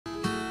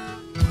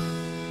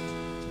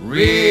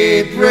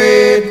red,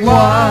 red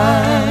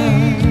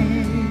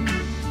wine,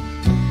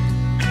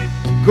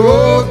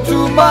 go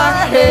to my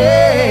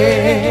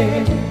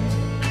head,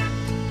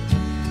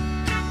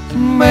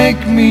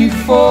 make me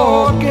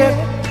forget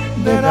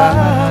that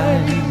I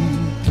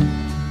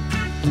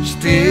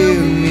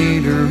still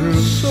need her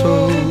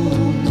so.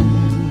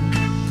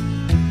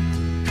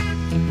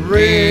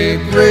 Red,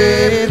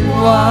 red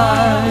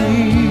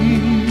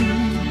wine,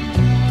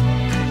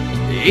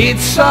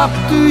 it's up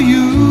to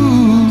you.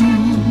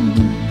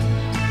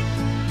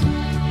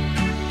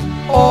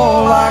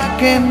 All I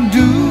can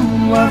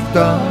do I've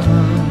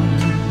done,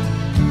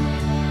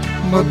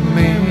 but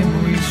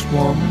memories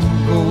won't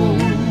go.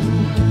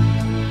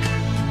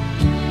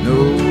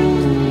 No,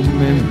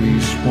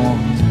 memories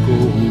won't go.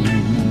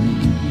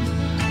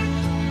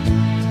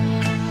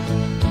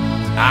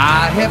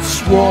 I have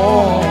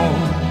sworn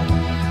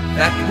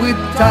that with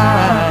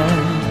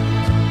time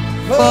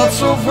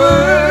thoughts of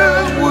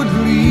her would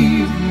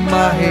leave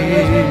my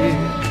head.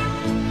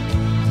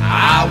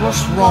 I was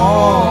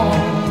wrong,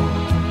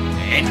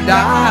 and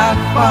I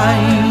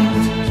find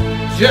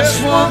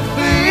just one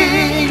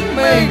thing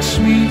makes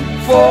me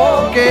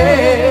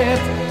forget.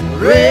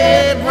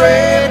 Red,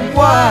 red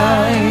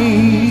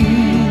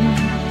wine,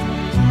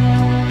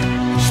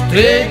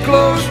 stay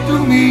close to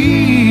me.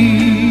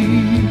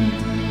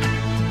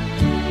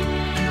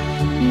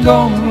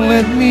 Don't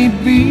let me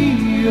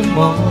be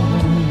alone.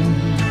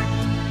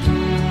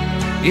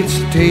 It's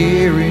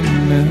tearing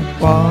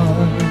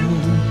apart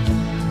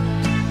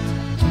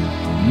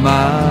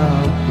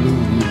my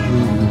blue,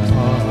 blue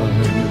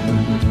heart.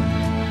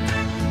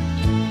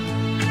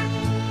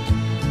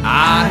 I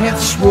had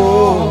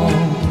sworn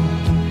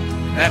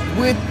that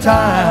with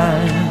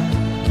time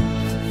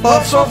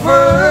thoughts of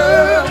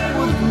her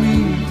would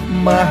leave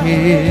my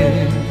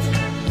head.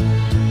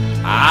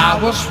 I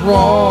was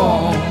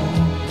wrong,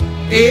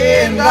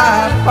 and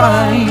I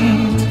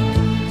find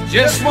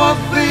just one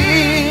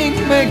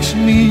thing makes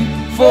me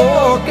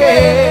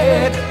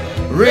forget.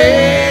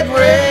 Red,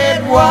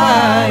 red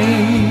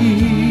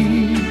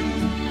wine,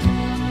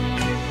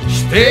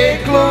 stay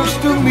close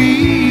to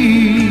me.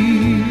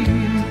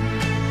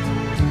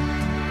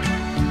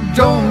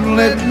 Don't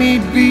let me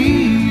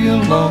be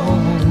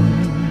alone.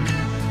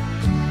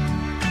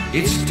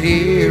 It's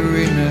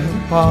tearing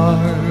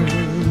apart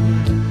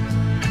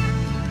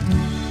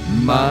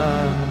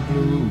my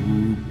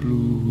blue,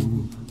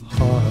 blue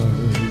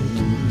heart.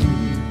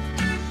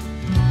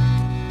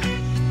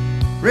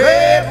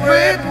 Red,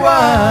 red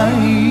wine,